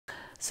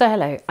So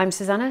hello, I'm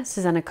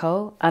Susannah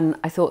Cole, and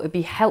I thought it would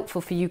be helpful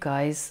for you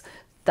guys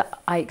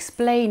that I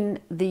explain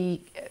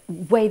the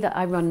way that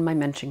I run my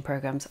mentoring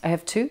programs. I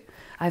have two.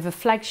 I have a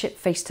flagship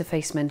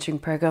face-to-face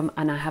mentoring program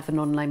and I have an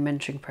online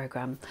mentoring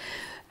program.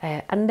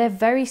 And they're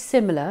very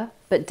similar,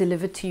 but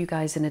delivered to you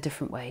guys in a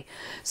different way.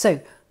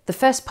 So the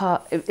first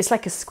part, it's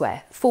like a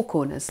square, 4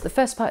 corners. The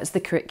first part is the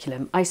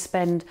curriculum. I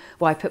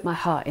put my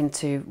heart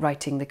into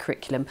writing the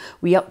curriculum.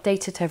 We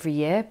update it every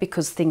year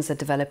because things are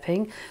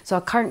developing. So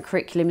our current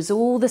curriculum is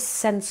all the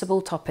sensible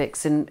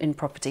topics in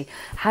property.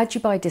 How do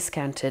you buy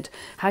discounted?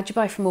 How do you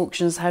buy from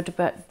auctions? How do you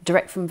buy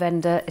direct from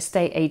vendor,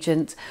 estate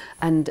agent,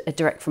 and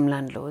direct from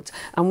landlords?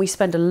 And we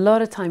spend a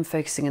lot of time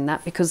focusing on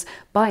that because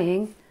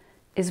buying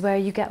is where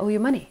you get all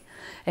your money.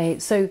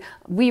 So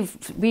we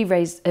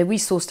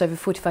sourced over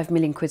 45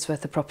 million quid's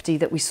worth of property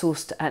that we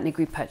sourced at an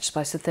agreed purchase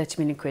price of 30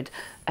 million quid,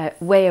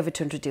 way over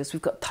 200 deals.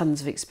 We've got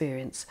tons of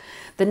experience.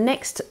 The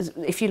next,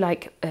 if you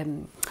like,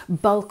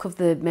 bulk of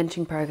the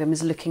mentoring program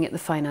is looking at the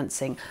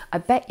financing. I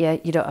bet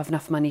you don't have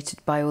enough money to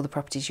buy all the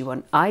properties you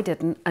want. I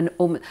didn't, and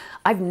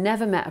I've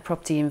never met a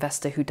property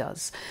investor who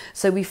does.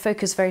 So we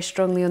focus very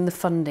strongly on the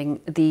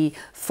funding, the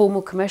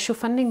formal commercial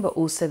funding, but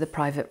also the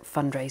private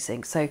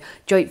fundraising. So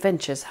joint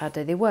ventures, how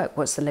do they work?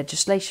 What's the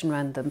legislation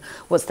around them?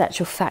 What's the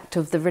actual fact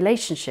of the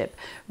relationship?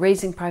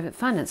 Raising private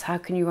finance, how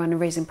can you run a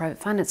raising private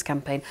finance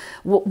campaign?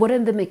 What are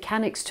the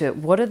mechanics to it?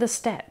 What are the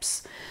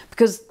steps?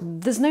 Because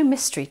there's no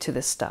mystery to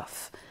this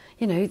stuff.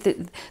 You know,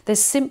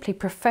 there's simply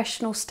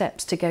professional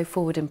steps to go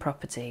forward in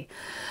property.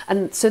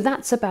 And so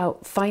that's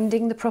about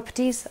finding the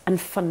properties and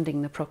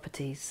funding the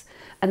properties.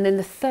 And then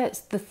the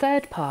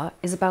third part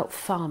is about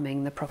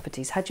farming the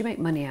properties. How do you make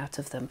money out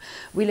of them?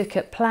 We look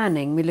at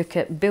planning, we look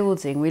at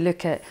building, we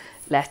look at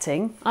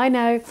letting, I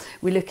know,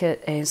 we look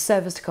at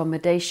serviced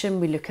accommodation,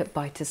 we look at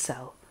buy to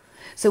sell.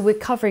 So we're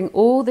covering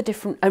all the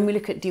different, and we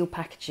look at deal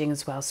packaging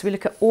as well. So we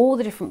look at all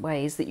the different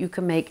ways that you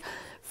can make,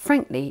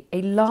 frankly,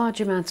 a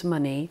large amount of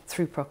money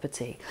through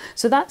property.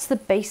 So that's the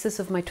basis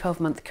of my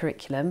 12-month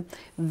curriculum.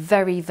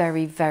 Very,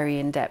 very, very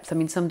in depth. I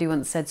mean, somebody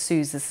once said,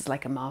 Suze, this is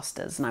like a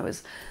master's, and I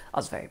was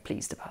very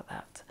pleased about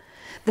that.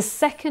 The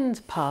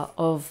second part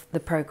of the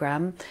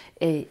programme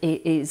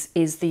is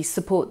the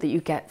support that you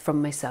get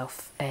from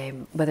myself,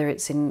 whether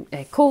it's in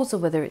calls or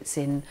whether it's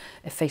in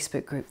a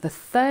Facebook group. The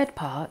third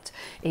part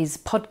is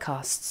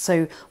podcasts.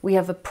 So we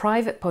have a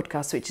private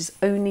podcast which is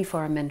only for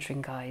our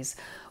mentoring guys.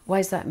 Why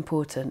is that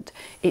important?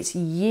 It's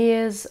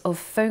years of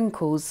phone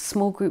calls,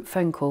 small group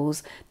phone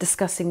calls,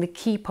 discussing the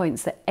key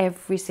points that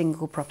every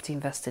single property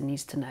investor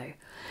needs to know.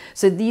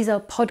 So these are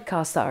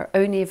podcasts that are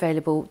only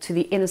available to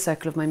the inner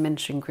circle of my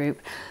mentoring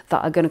group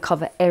that are going to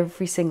cover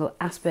every single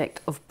aspect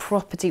of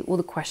property, all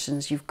the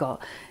questions you've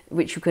got,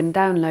 which you can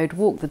download,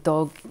 walk the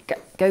dog,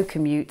 go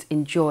commute,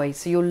 enjoy.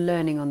 So you're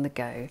learning on the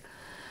go.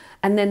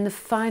 And then the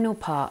final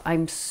part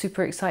I'm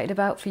super excited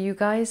about for you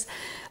guys.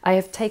 I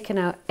have taken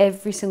out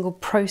every single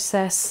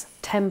process,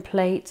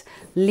 template,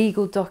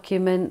 legal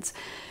document,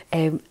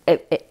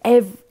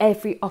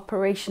 every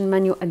operation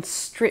manual and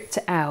stripped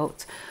it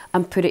out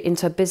and put it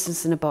into a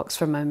business in a box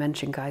for my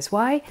mentoring guys.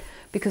 Why?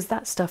 Because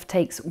that stuff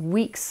takes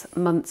weeks,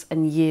 months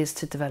and years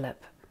to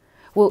develop.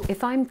 Well,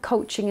 if I'm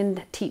coaching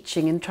and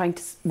teaching and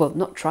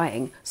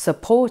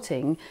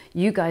supporting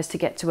you guys to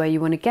get to where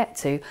you want to get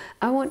to,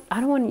 I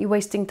don't want you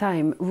wasting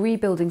time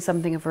rebuilding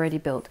something I've already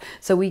built.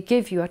 So we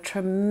give you a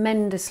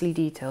tremendously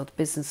detailed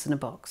business in a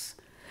box.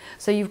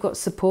 So you've got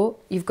support,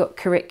 you've got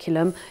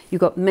curriculum, you've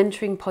got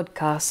mentoring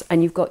podcasts,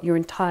 and you've got your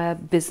entire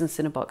business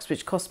in a box,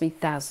 which cost me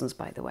thousands,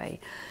 by the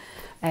way.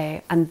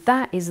 And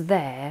that is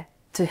there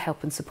to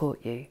help and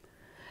support you.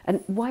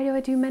 And why do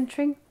I do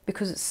mentoring?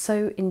 Because it's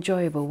so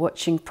enjoyable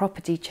watching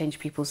property change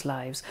people's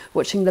lives,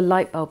 watching the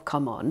light bulb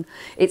come on.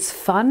 It's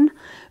fun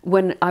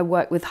when I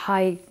work with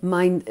high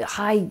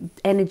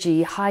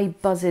energy, high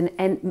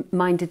buzzing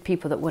minded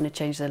people that want to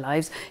change their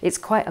lives. It's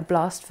quite a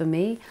blast for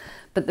me.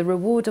 But the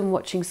reward in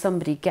watching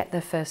somebody get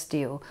their first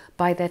deal,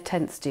 buy their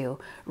 10th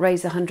deal,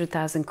 raise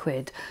 100,000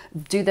 quid,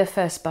 do their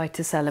first buy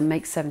to sell and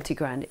make 70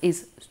 grand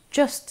is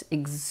just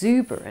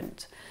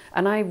exuberant.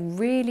 And I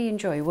really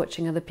enjoy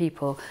watching other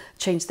people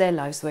change their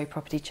lives the way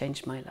property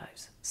changed my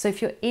lives. So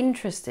if you're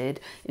interested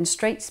in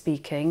straight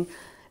speaking,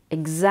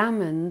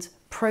 examined,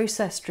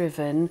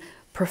 process-driven,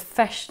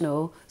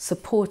 professional,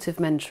 supportive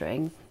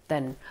mentoring,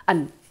 then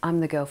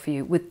I'm the girl for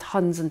you with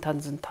tons and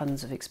tons and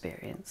tons of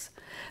experience.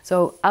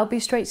 So I'll be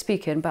straight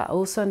speaking, but I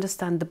also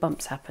understand the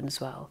bumps happen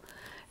as well.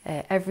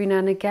 Every now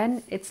and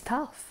again, it's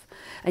tough.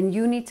 And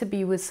you need to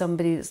be with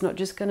somebody that's not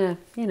just going to,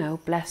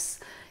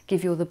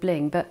 give you all the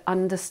bling, but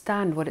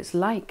understand what it's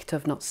like to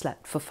have not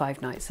slept for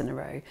 5 nights in a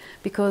row,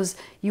 because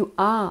you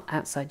are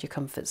outside your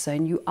comfort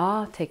zone, you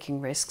are taking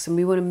risks, and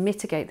we want to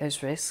mitigate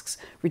those risks,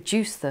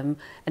 reduce them,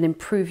 and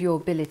improve your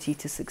ability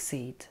to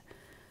succeed.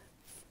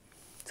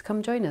 So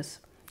come join us,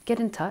 get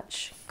in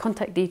touch,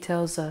 contact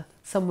details are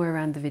somewhere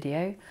around the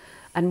video,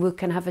 and we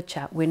can have a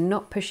chat. We're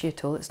not pushy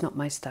at all, it's not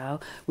my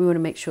style. We want to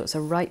make sure it's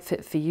a right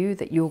fit for you,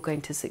 that you're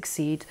going to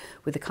succeed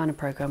with the kind of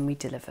program we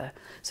deliver.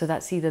 So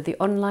that's either the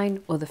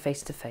online or the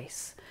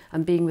face-to-face.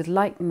 and being with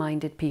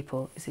like-minded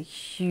people is a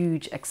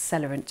huge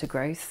accelerant to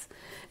growth.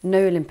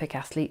 No Olympic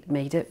athlete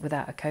made it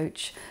without a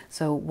coach,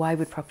 so why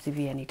would property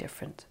be any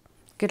different?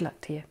 Good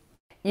luck to you.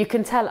 You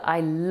can tell I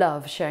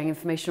love sharing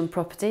information on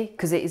property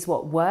because it is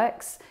what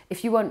works.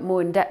 If you want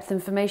more in-depth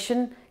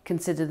information,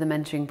 consider the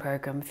mentoring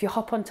program. If you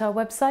hop onto our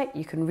website,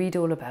 you can read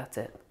all about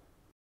it.